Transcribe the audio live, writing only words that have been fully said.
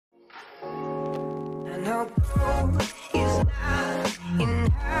no gold is not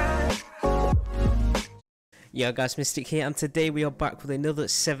enough. Yo guys, Mystic here, and today we are back with another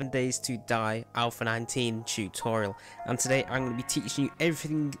 7 Days to Die Alpha 19 tutorial. And today I'm going to be teaching you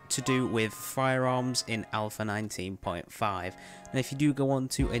everything to do with firearms in Alpha 19.5. And if you do go on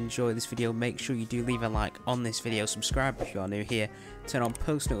to enjoy this video, make sure you do leave a like on this video, subscribe if you are new here, turn on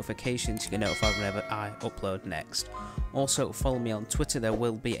post notifications to get notified whenever I upload next. Also follow me on Twitter, there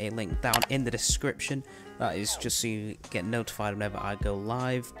will be a link down in the description. That is just so you get notified whenever I go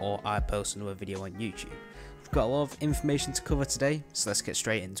live or I post another video on YouTube. Got a lot of information to cover today, so let's get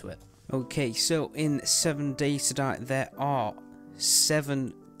straight into it. Okay, so in 7 Days to Die there are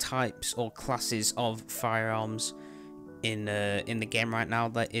 7 types or classes of firearms in the game right now.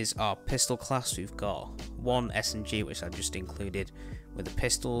 That is our pistol class. We've got one SMG, which I've just included with the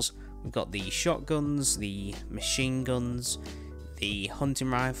pistols. We've got the shotguns, the machine guns, the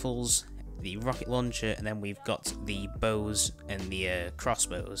hunting rifles, the rocket launcher, and then we've got the bows and the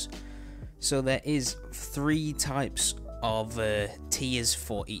crossbows. So there is 3 types of tiers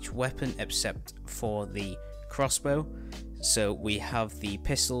for each weapon except for the crossbow. So we have the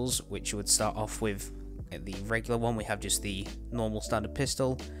pistols, which would start off with the regular one. We have just the normal standard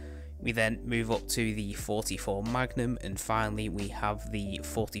pistol. We then move up to the 44 Magnum, and finally we have the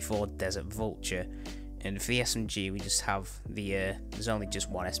 44 Desert Vulture. And for the SMG we just have the there's only just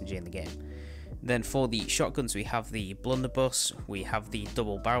one SMG in the game. Then for the shotguns we have the blunderbuss, we have the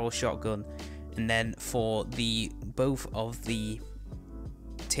double barrel shotgun, and then for the both of the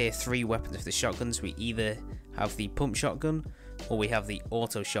tier 3 weapons of the shotguns we either have the pump shotgun or we have the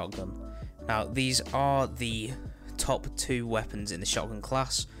auto shotgun. Now these are the top 2 weapons in the shotgun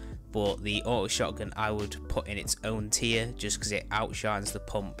class, but the auto shotgun I would put in its own tier just because it outshines the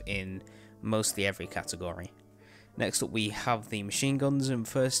pump in mostly every category. Next up we have the machine guns, and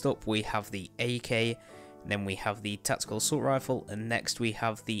first up we have the AK, then we have the tactical assault rifle, and next we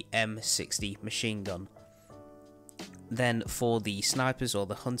have the M60 machine gun. Then for the snipers or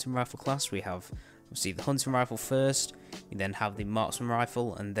the hunting rifle class we have obviously the hunting rifle first, we then have the marksman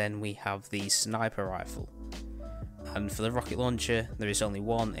rifle, and then we have the sniper rifle. And for the rocket launcher there is only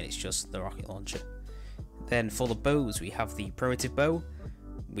one, and it's just the rocket launcher. Then for the bows we have the primitive bow.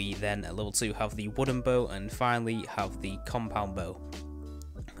 We then at level 2 have the wooden bow, and finally have the compound bow.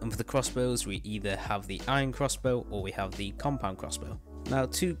 And for the crossbows we either have the iron crossbow or we have the compound crossbow. Now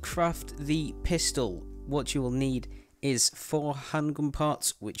to craft the pistol, what you will need is 4 handgun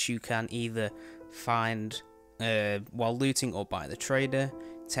parts, which you can either find while looting or buy the trader,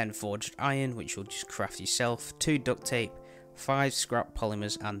 10 forged iron, which you'll just craft yourself, 2 duct tape, 5 scrap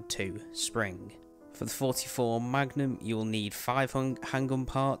polymers, and 2 spring. For the 44 Magnum you will need 5 handgun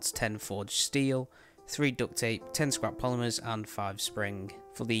parts, 10 forged steel, 3 duct tape, 10 scrap polymers, and 5 spring.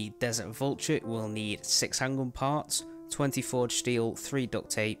 For the Desert Vulture we'll need 6 handgun parts, 20 forged steel, 3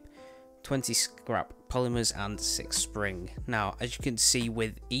 duct tape, 20 scrap polymers, and 6 spring. Now as you can see,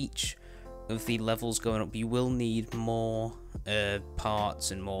 with each of the levels going up you will need more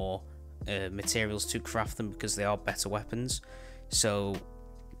parts and more materials to craft them because they are better weapons. So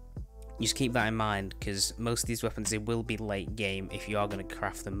just keep that in mind, because most of these weapons they will be late game if you are going to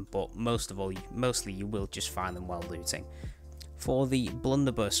craft them, but mostly you will just find them while looting. For the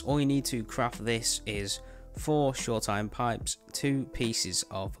blunderbuss, all you need to craft this is 4 short iron pipes, 2 pieces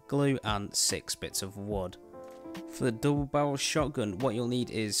of glue, and 6 bits of wood. For the double barrel shotgun, what you'll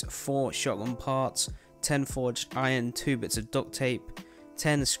need is 4 shotgun parts, 10 forged iron, 2 bits of duct tape,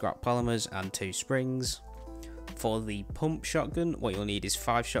 10 scrap polymers, and 2 springs. For the pump shotgun, what you'll need is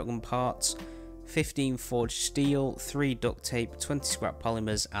 5 shotgun parts, 15 forged steel, 3 duct tape, 20 scrap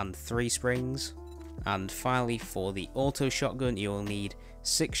polymers, and 3 springs. And finally for the auto shotgun you will need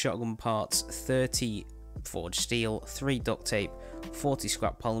 6 shotgun parts, 30 forged steel, 3 duct tape, 40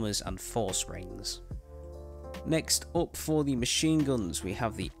 scrap polymers, and 4 springs. Next up for the machine guns we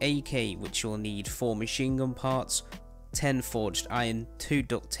have the AK, which you'll need 4 machine gun parts, 10 forged iron, 2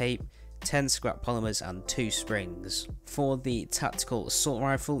 duct tape, 10 scrap polymers, and 2 springs. For the tactical assault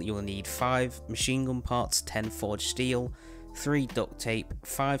rifle you will need 5 machine gun parts, 10 forged steel, 3 duct tape,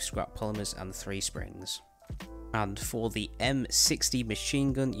 5 scrap polymers, and 3 springs. And for the M60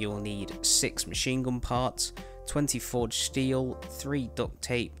 machine gun you will need 6 machine gun parts, 20 forged steel, 3 duct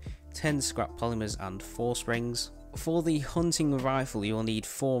tape, 10 scrap polymers, and 4 springs. For the hunting rifle you will need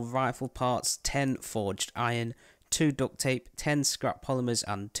 4 rifle parts, 10 forged iron, 2 duct tape, 10 scrap polymers,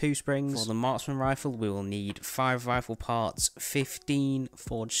 and 2 springs. For the marksman rifle we will need 5 rifle parts, 15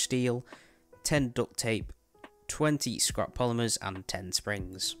 forged steel, 10 duct tape, 20 scrap polymers, and 10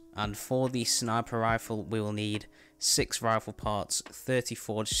 springs. And for the sniper rifle we will need 6 rifle parts, 30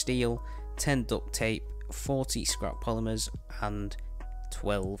 forged steel, 10 duct tape, 40 scrap polymers, and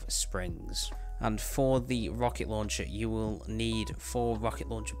 12 springs. And for the rocket launcher, you will need 4 rocket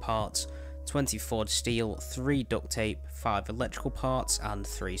launcher parts, 20 forged steel, 3 duct tape, 5 electrical parts, and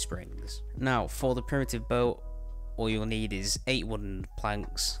 3 springs. Now, for the primitive bow, all you'll need is 8 wooden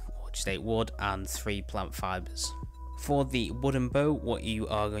planks, or just 8 wood, and 3 plant fibers. For the wooden bow, what you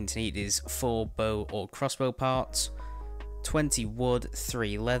are going to need is 4 bow or crossbow parts, 20 wood,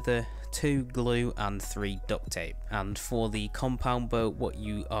 3 leather, 2 glue, and 3 duct tape. And for the compound bow, what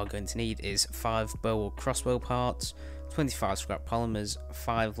you are going to need is 5 bow or crossbow parts, 25 scrap polymers,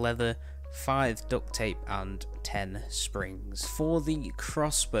 5 leather, 5 duct tape, and 10 springs. For the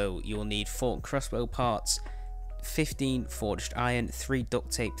crossbow, you'll need 4 crossbow parts, 15 forged iron, 3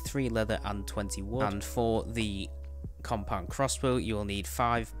 duct tape, 3 leather, and 20 wood. And for the compound crossbow, you will need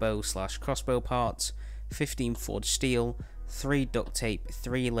 5 bow/crossbow parts, 15 forged steel, 3 duct tape,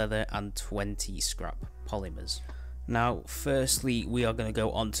 3 leather, and 20 scrap polymers. Now, firstly, we are going to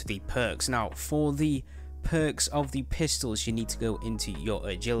go on to the perks. Now, for the perks of the pistols, you need to go into your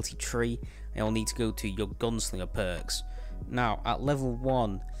agility tree, and you'll need to go to your gunslinger perks. Now, at level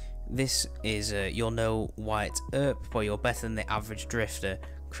 1, this is, you'll know why it's but you're better than the average drifter.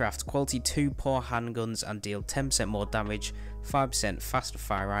 Craft quality 2 poor handguns and deal 10% more damage, 5% faster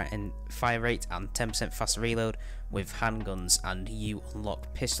fire rate, and 10% faster reload with handguns, and you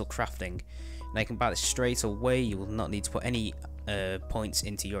unlock pistol crafting. Now you can buy this straight away, you will not need to put any points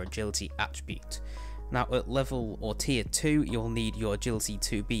into your agility attribute. Now at level or tier 2, you'll need your agility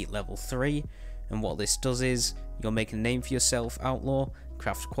to be level 3, and what this does is, you'll make a name for yourself, outlaw,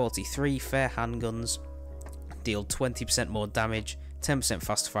 craft quality 3 fair handguns, deal 20% more damage, 10%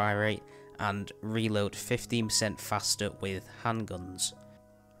 faster fire rate, and reload 15% faster with handguns.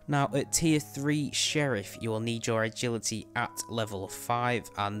 Now at tier 3 sheriff, you will need your agility at level 5,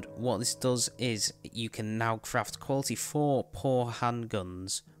 and what this does is you can now craft quality 4 poor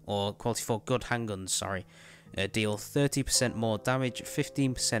handguns, or quality 4 good handguns, sorry, deal 30% more damage,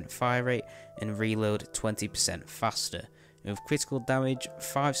 15% fire rate, and reload 20% faster. With critical damage,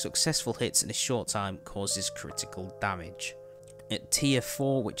 5 successful hits in a short time causes critical damage. At tier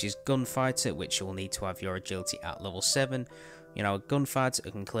 4, which is gunfighter, which you will need to have your agility at level 7, you know, a gunfighter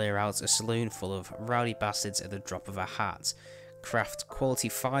can clear out a saloon full of rowdy bastards at the drop of a hat. Craft quality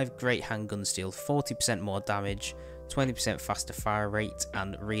 5 great handguns, deal 40% more damage, 20% faster fire rate,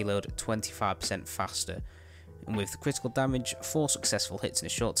 and reload 25% faster. And with the critical damage, 4 successful hits in a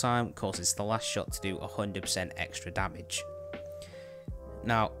short time causes the last shot to do 100% extra damage.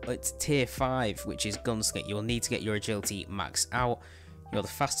 Now, at tier 5, which is gunslinger, you will need to get your agility maxed out. You're the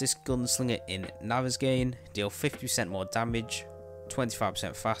fastest gunslinger in Navezgane, deal 50% more damage,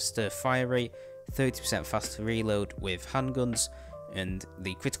 25% faster fire rate, 30% faster reload with handguns, and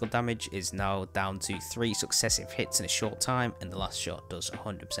the critical damage is now down to 3 successive hits in a short time, and the last shot does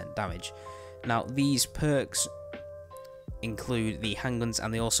 100% damage. Now, these perks include the handguns,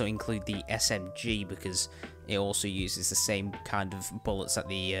 and they also include the SMG, because it also uses the same kind of bullets that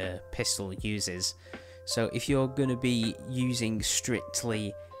the pistol uses. So if you're going to be using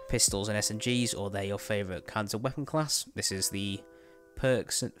strictly pistols and SMGs, or they're your favourite kinds of weapon class, this is the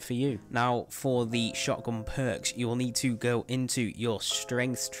perks for you. Now for the shotgun perks, you will need to go into your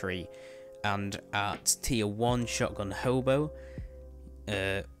strength tree, and at tier 1 shotgun hobo,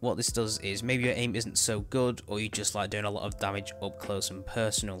 what this does is, maybe your aim isn't so good, or you just like doing a lot of damage up close and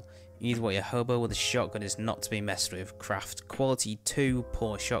personal. Either way, a hobo with a shotgun is not to be messed with. Craft quality 2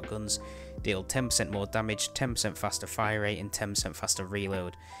 poor shotguns, deal 10% more damage, 10% faster fire rate, and 10% faster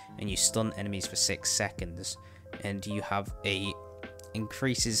reload, and you stun enemies for 6 seconds. And you have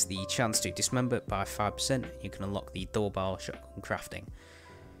increases the chance to dismember by 5%. You can unlock the double barrel shotgun crafting.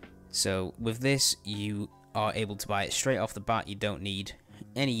 So with this, you are able to buy it straight off the bat. You don't need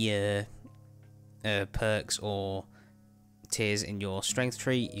any perks or tiers in your strength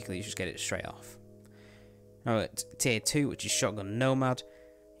tree. You can just get it straight off. Now at tier 2, which is shotgun nomad,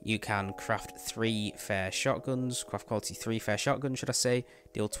 you can craft 3 fair shotguns, craft quality 3 fair shotguns should I say,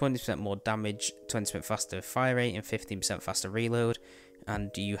 deal 20% more damage, 20% faster fire rate, and 15% faster reload, and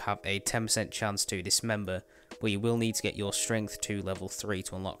you have a 10% chance to dismember, but you will need to get your strength to level 3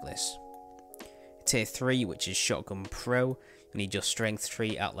 to unlock this. Tier 3, which is shotgun pro, you need your strength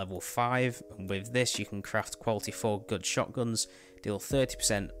tree at level 5, and with this you can craft quality 4 good shotguns, deal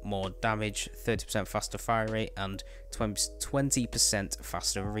 30% more damage, 30% faster fire rate, and 20%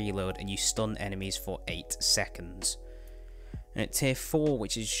 faster reload, and you stun enemies for 8 seconds. And at tier 4,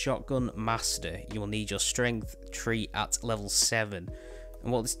 which is shotgun master, you will need your strength tree at level 7,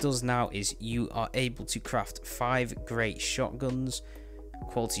 and what this does now is you are able to craft 5 great shotguns,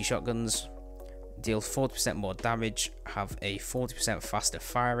 quality shotguns. Deal 40% more damage, have a 40% faster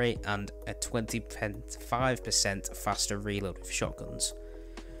fire rate, and a 25% faster reload with shotguns.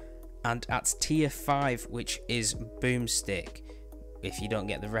 And at tier 5, which is Boomstick, if you don't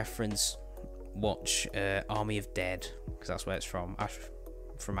get the reference, watch Army of Dead, because that's where it's from Ash.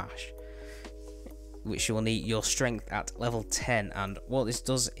 Which you will need your strength at level 10, and what this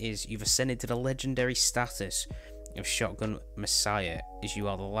does is you've ascended to the legendary status of Shotgun Messiah, as you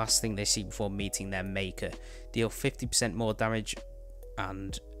are the last thing they see before meeting their maker. Deal 50% more damage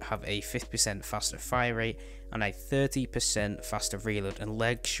and have a 50% faster fire rate and a 30% faster reload, and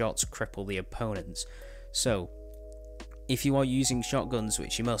leg shots cripple the opponents. So if you are using shotguns,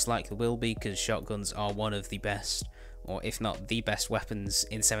 which you most likely will be, because shotguns are one of the best, or if not the best weapons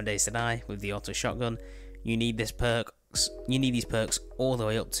in 7 Days to Die with the auto shotgun, you need these perks all the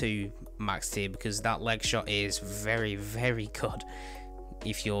way up to max tier, because that leg shot is very, very good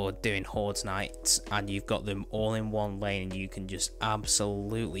if you're doing Horde Nights and you've got them all in one lane and you can just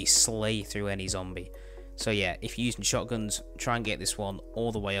absolutely slay through any zombie. So yeah, if you're using shotguns, try and get this one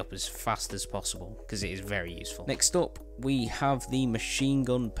all the way up as fast as possible, because it is very useful. Next up, we have the machine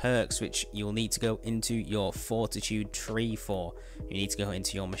gun perks, which you'll need to go into your fortitude tree for. You need to go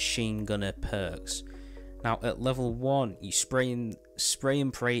into your machine gunner perks. Now at level 1, you spray and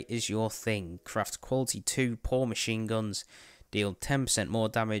pray is your thing. Craft quality 2 poor machine guns, deal 10% more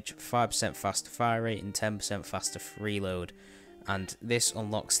damage, 5% faster fire rate, and 10% faster reload. And this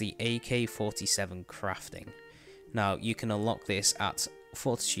unlocks the AK-47 crafting. Now you can unlock this at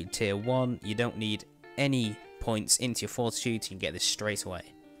fortitude tier 1. You don't need any points into your fortitude, you can get this straight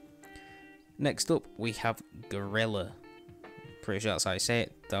away. Next up, we have Gorilla. Pretty sure that's how you say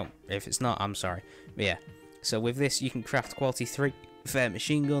it. If it's not, I'm sorry. But yeah, so with this you can craft quality 3 fair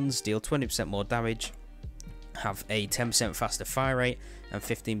machine guns, deal 20% more damage, have a 10% faster fire rate and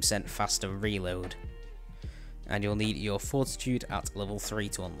 15% faster reload. And you'll need your fortitude at level 3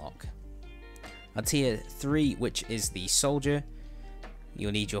 to unlock. At tier 3, which is the soldier,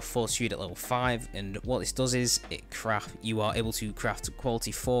 you'll need your fortitude at level 5, and what this does is you are able to craft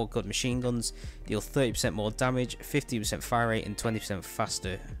quality 4 good machine guns, deal 30% more damage, 50% fire rate and 20%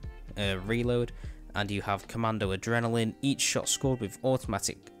 faster reload, and you have commando adrenaline. Each shot scored with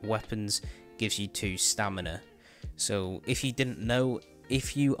automatic weapons gives you 2 stamina. So if you didn't know,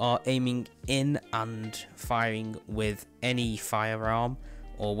 if you are aiming in and firing with any firearm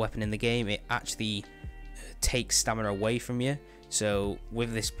or weapon in the game, it actually takes stamina away from you. So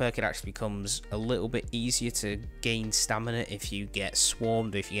with this perk, it actually becomes a little bit easier to gain stamina if you get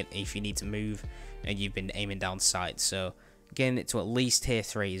swarmed, if you need to move and you've been aiming down sights. So getting it to at least tier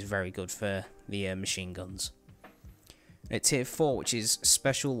 3 is very good for the machine guns. At tier 4, which is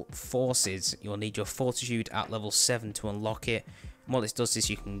special forces, you'll need your fortitude at level 7 to unlock it. And what this does is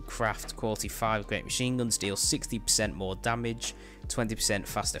you can craft quality 5 great machine guns, deal 60% more damage, 20%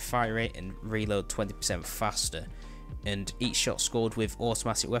 faster fire rate and reload 20% faster. And each shot scored with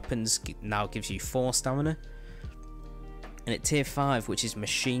automatic weapons now gives you 4 stamina. And at tier 5, which is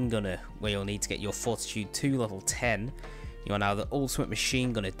machine gunner, where you'll need to get your fortitude 2 level 10, you are now the ultimate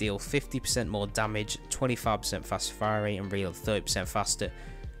machine gunner, deal 50% more damage, 25% faster fire rate and reload 30% faster,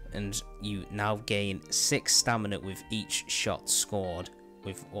 and you now gain 6 stamina with each shot scored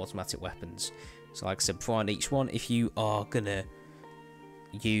with automatic weapons. So like I said before, on each one, if you are gonna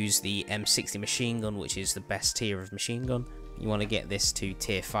use the M60 machine gun, which is the best tier of machine gun, you want to get this to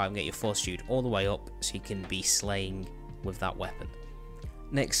tier 5 and get your fortitude all the way up so you can be slaying with that weapon.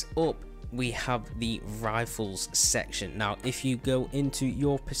 Next up, we have the rifles section. Now if you go into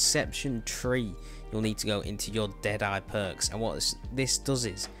your perception tree, you'll need to go into your Deadeye perks, and what this does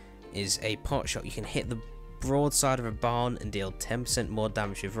is a pot shot. You can hit the broadside of a barn and deal 10% more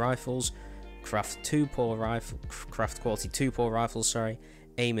damage with rifles, craft quality 2 poor rifles, sorry,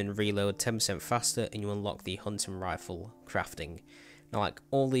 aim and reload 10% faster, and you unlock the hunting rifle crafting. Now like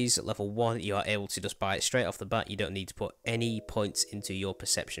all these at level 1, you are able to just buy it straight off the bat. You don't need to put any points into your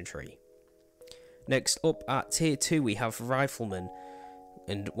perception tree. Next up at tier 2, we have rifleman,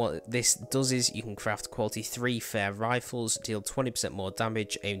 and what this does is you can craft quality 3 fair rifles, deal 20% more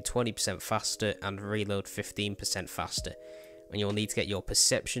damage, aim 20% faster and reload 15% faster. And you'll need to get your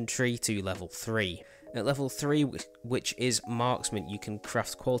perception tree to level 3. At level 3, which is marksman, you can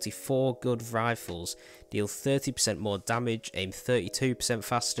craft quality 4 good rifles, deal 30% more damage, aim 32%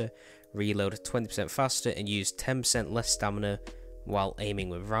 faster, reload 20% faster, and use 10% less stamina while aiming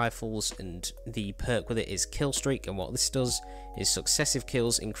with rifles. And the perk with it is kill streak, and what this does is successive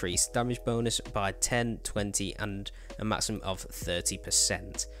kills increase damage bonus by 10, 20 and a maximum of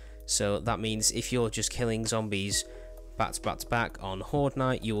 30%. So that means if you're just killing zombies back to back to back on Horde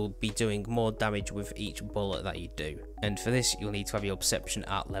Night, you will be doing more damage with each bullet that you do. And for this, you'll need to have your perception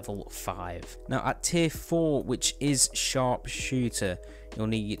at level 5. Now at tier 4, which is sharpshooter, you'll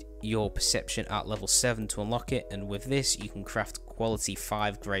need your perception at level 7 to unlock it, and with this you can craft quality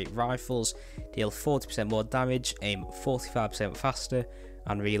 5 great rifles, deal 40% more damage, aim 45% faster,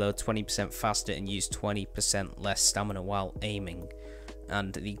 and reload 20% faster and use 20% less stamina while aiming.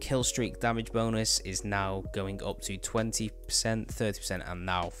 And the kill streak damage bonus is now going up to 20%, 30% and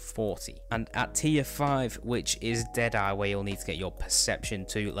now 40%. And at tier 5, which is Deadeye, where you'll need to get your perception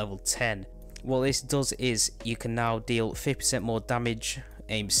to level 10, what this does is you can now deal 50% more damage,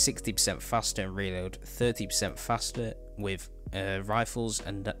 aim 60% faster and reload 30% faster with rifles,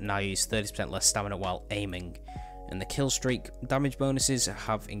 and now use 30% less stamina while aiming. And the kill streak damage bonuses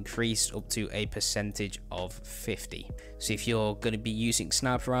have increased up to a percentage of 50. So if you're going to be using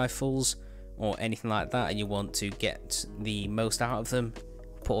sniper rifles or anything like that and you want to get the most out of them,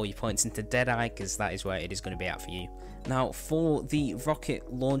 put all your points into Deadeye, because that is where it is going to be at for you. Now for the rocket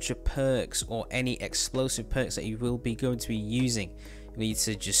launcher perks or any explosive perks that you will be going to be using, you need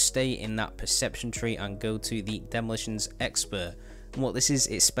to just stay in that perception tree and go to the demolitions expert. And what this is,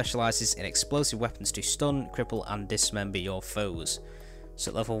 it specialises in explosive weapons to stun, cripple and dismember your foes.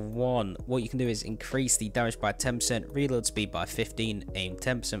 So at level 1, what you can do is increase the damage by 10%, reload speed by 15, aim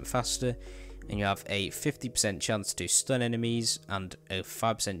 10% faster, and you have a 50% chance to stun enemies and a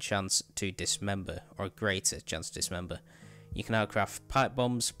 5% chance to dismember, or a greater chance to dismember. You can now craft pipe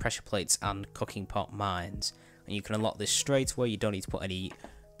bombs, pressure plates and cooking pot mines, and you can unlock this straight away. You don't need to put any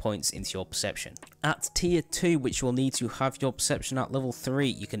points into your perception. At tier 2, which will need to have your perception at level 3,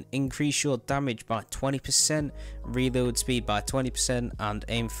 you can increase your damage by 20%, reload speed by 20% and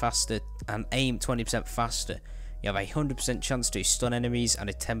aim 20% faster. You have a 100% chance to stun enemies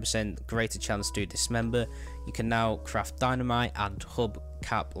and a 10% greater chance to dismember. You can now craft dynamite and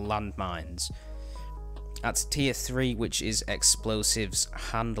hubcap landmines. At tier 3, which is explosives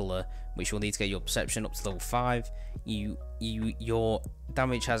handler, which will need to get your perception up to level 5, your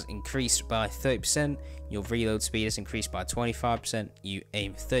damage has increased by 30%, your reload speed has increased by 25%, you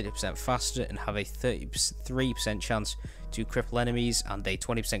aim 30% faster and have a 33% chance to cripple enemies and a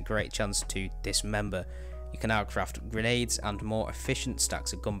 20% greater chance to dismember. You can now craft grenades and more efficient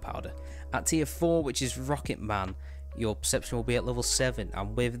stacks of gunpowder. At tier 4, which is Rocket Man, your perception will be at level 7,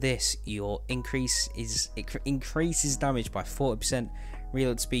 and with this it increases damage by 40%,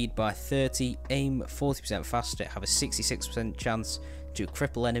 reload speed by 30, aim 40% faster, have a 66% chance to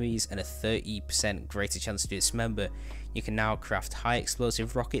cripple enemies and a 30% greater chance to dismember. You can now craft high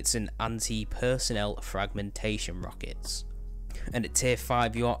explosive rockets and anti-personnel fragmentation rockets. And at tier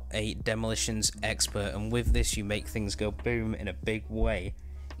 5 you are a demolitions expert, and with this you make things go boom in a big way.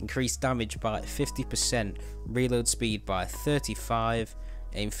 Increase damage by 50%, reload speed by 35,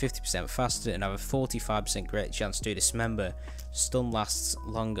 aim 50% faster and have a 45% greater chance to dismember. Stun lasts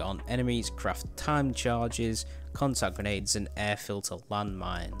longer on enemies, craft timed charges, contact grenades and air filter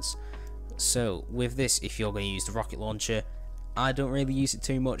landmines. So with this, if you're going to use the rocket launcher, I don't really use it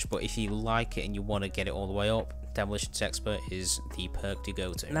too much, but if you like it and you want to get it all the way up, Demolitions Expert is the perk to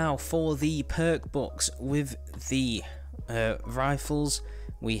go to. Now for the perk books, with the rifles,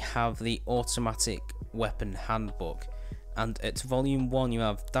 we have the automatic weapon handbook, and at volume 1 you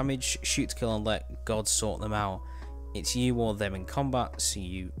have damage, shoot to kill and let God sort them out. It's you or them in combat, so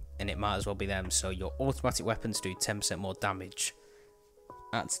and it might as well be them, so your automatic weapons do 10% more damage.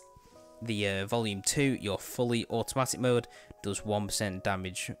 At the volume 2, your fully automatic mode does 1%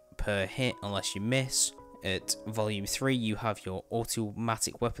 damage per hit unless you miss. At volume 3 you have your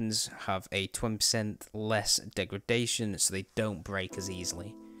automatic weapons have a 20% less degradation, so they don't break as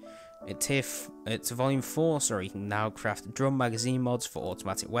easily. At volume 4, you can now craft drum magazine mods for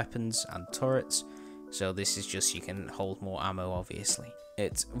automatic weapons and turrets, so this is just you can hold more ammo obviously.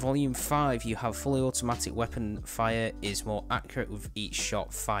 At volume 5 you have fully automatic weapon fire is more accurate with each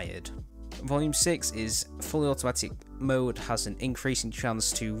shot fired. Volume 6 is fully automatic mode has an increasing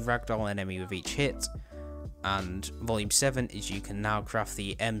chance to ragdoll an enemy with each hit. And volume 7 is you can now craft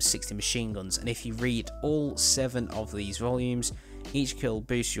the M60 machine guns, and if you read all 7 of these volumes, each kill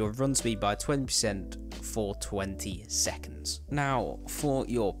boosts your run speed by 20% for 20 seconds. Now for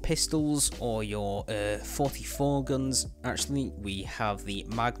your pistols or your 44 guns, actually we have the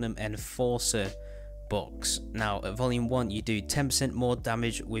Magnum Enforcer books. Now at volume 1 you do 10% more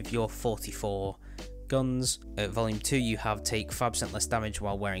damage with your 44 guns. At volume 2 you have take 5% less damage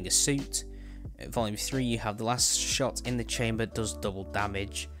while wearing a suit. At volume 3 you have the last shot in the chamber does double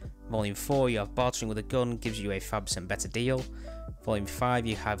damage. Volume 4 you have bartering with a gun gives you a 5% better deal. Volume 5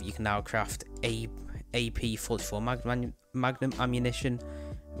 you can now craft AP 44 Magnum ammunition.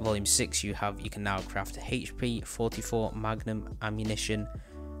 Volume 6 you can now craft HP 44 Magnum ammunition.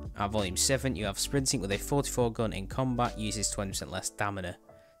 At Volume 7 you have sprinting with a 44 gun in combat, uses 20% less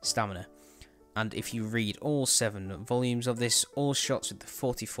stamina. And if you read all 7 volumes of this, all shots with the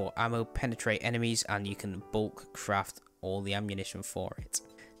 44 ammo penetrate enemies, and you can bulk craft all the ammunition for it.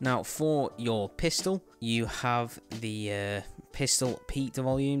 Now for your pistol, you have the pistol peaked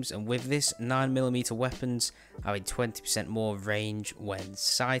volumes, and with this 9mm weapons have a 20% more range when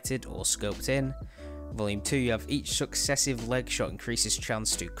sighted or scoped in. Volume 2 you have each successive leg shot increases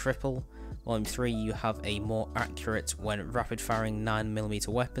chance to cripple. Volume 3 you have a more accurate when rapid firing 9mm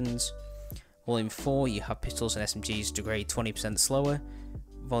weapons. Volume 4 you have pistols and SMGs degrade 20% slower.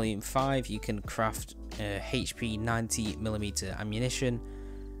 Volume 5 you can craft HP 90mm ammunition.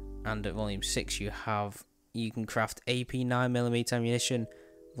 And at Volume 6 you can craft AP 9mm ammunition.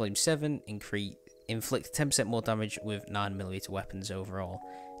 Volume 7 inflict 10% more damage with 9mm weapons overall.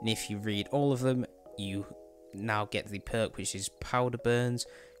 And if you read all of them, you now get the perk which is powder burns.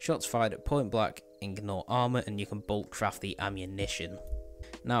 Shots fired at point blank ignore armor, and you can bulk craft the ammunition.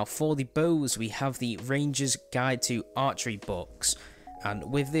 Now for the bows, we have the Ranger's Guide to Archery books,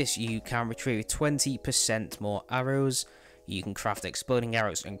 and with this you can retrieve 20% more arrows. You can craft exploding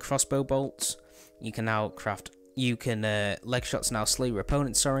arrows and crossbow bolts. You can leg shots now slay your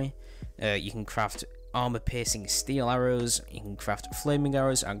opponents, you can craft armor piercing steel arrows. You can craft flaming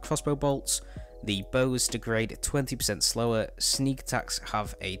arrows and crossbow bolts. The bows degrade 20% slower. Sneak attacks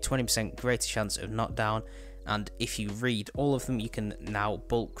have a 20% greater chance of knockdown, and if you read all of them you can now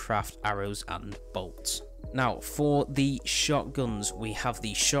bulk craft arrows and bolts. Now for the shotguns, we have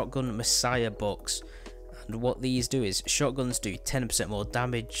the Shotgun Messiah books. And what these do is, shotguns do 10% more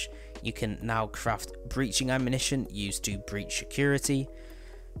damage. You can now craft breaching ammunition used to breach security.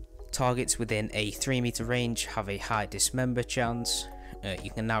 Targets within a 3-meter range have a high dismember chance.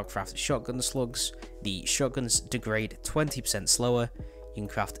 You can now craft shotgun slugs. The shotguns degrade 20% slower. You can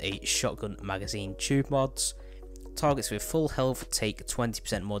craft a shotgun magazine tube mods. Targets with full health take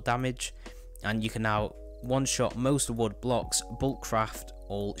 20% more damage. And you can now one-shot most wood blocks, bulk craft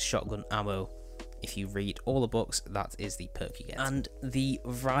all shotgun ammo. If you read all the books, that is the perk you get. And the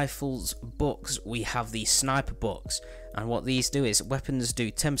rifles books, we have the sniper books, and what these do is, weapons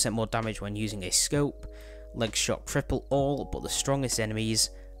do 10% more damage when using a scope. Leg shot cripple all but the strongest enemies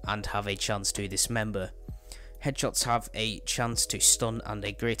and have a chance to dismember. Headshots have a chance to stun and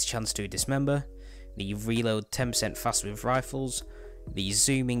a greater chance to dismember. The reload 10% faster with rifles. The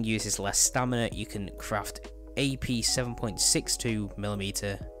zooming uses less stamina. You can craft AP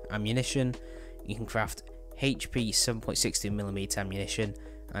 7.62mm ammunition. You can craft HP 7.62mm ammunition,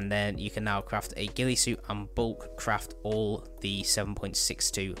 and then you can now craft a ghillie suit and bulk craft all the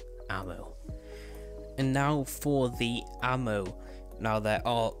 7.62 ammo. And now for the ammo. Now there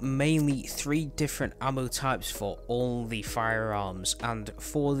are mainly 3 different ammo types for all the firearms, and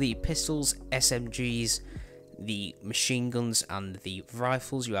for the pistols, SMGs, the machine guns and the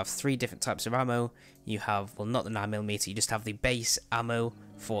rifles you have 3 different types of ammo. You have, well, not the 9mm, you just have the base ammo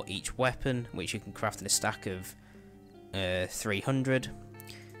for each weapon, which you can craft in a stack of 300.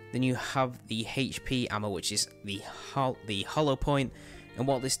 Then you have the HP ammo, which is the hollow point, and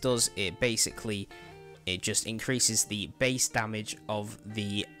what this does, it just increases the base damage of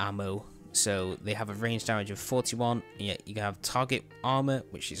the ammo. So they have a range damage of 41, and yet you can have target armor,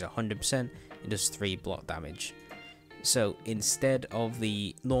 which is 100%, it does 3 block damage. So instead of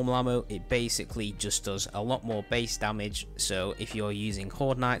the normal ammo, it basically just does a lot more base damage. So if you're using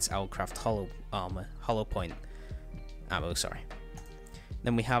Horde Knights, I'll craft hollow point ammo,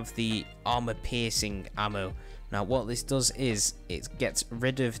 Then we have the armor piercing ammo. Now what this does is, it gets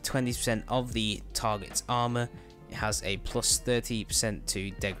rid of 20% of the target's armor. It has a plus 30% to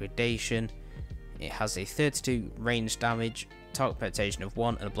degradation. It has a 32 range damage, target penetration of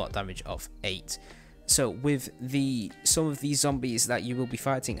 1, and a block damage of 8. So with some of these zombies that you will be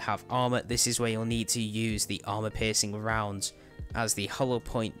fighting have armor, this is where you'll need to use the armor piercing rounds, as the hollow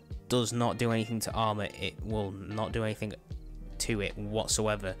point does not do anything to armor. It will not do anything to it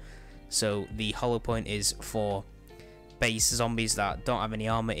whatsoever. So the hollow point is for base zombies that don't have any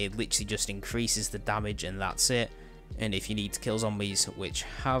armor. It literally just increases the damage and that's it. And if you need to kill zombies which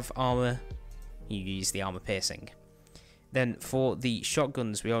have armor, you use the armor piercing. Then for the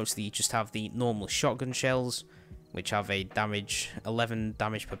shotguns, we obviously just have the normal shotgun shells, which have a 11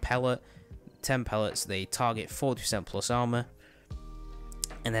 damage per pellet, 10 pellets, they target 40% plus armor.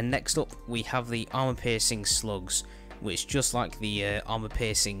 And then next up we have the armor piercing slugs, which, just like the armor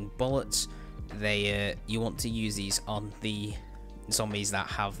piercing bullets, you want to use these on the zombies that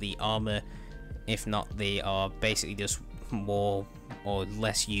have the armor If not, they are basically just more or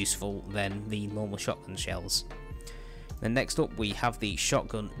less useful than the normal shotgun shells. Then next up we have the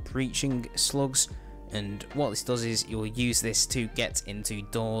shotgun breaching slugs, and what this does is you'll use this to get into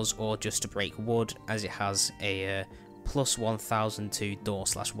doors or just to break wood, as it has a plus 1000 to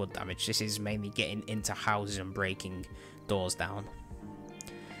door/wood damage. This is mainly getting into houses and breaking doors down.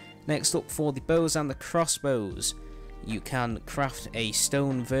 Next up, for the bows and the crossbows, you can craft a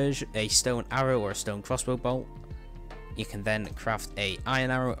stone arrow or a stone crossbow bolt. You can then craft a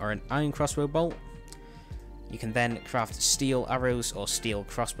iron arrow or an iron crossbow bolt. You can then craft steel arrows or steel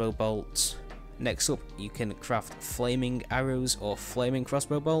crossbow bolts. Next up, you can craft flaming arrows or flaming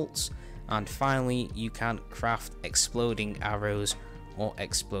crossbow bolts. And finally, you can craft exploding arrows or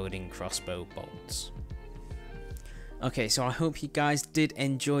exploding crossbow bolts. Okay, so I hope you guys did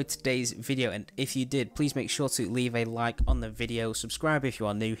enjoy today's video, and if you did, please make sure to leave a like on the video, subscribe if you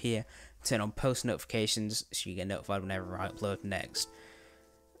are new here, turn on post notifications so you get notified whenever I upload next.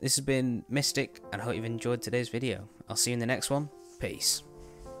 This has been Mystic, and I hope you've enjoyed today's video. I'll see you in the next one. Peace.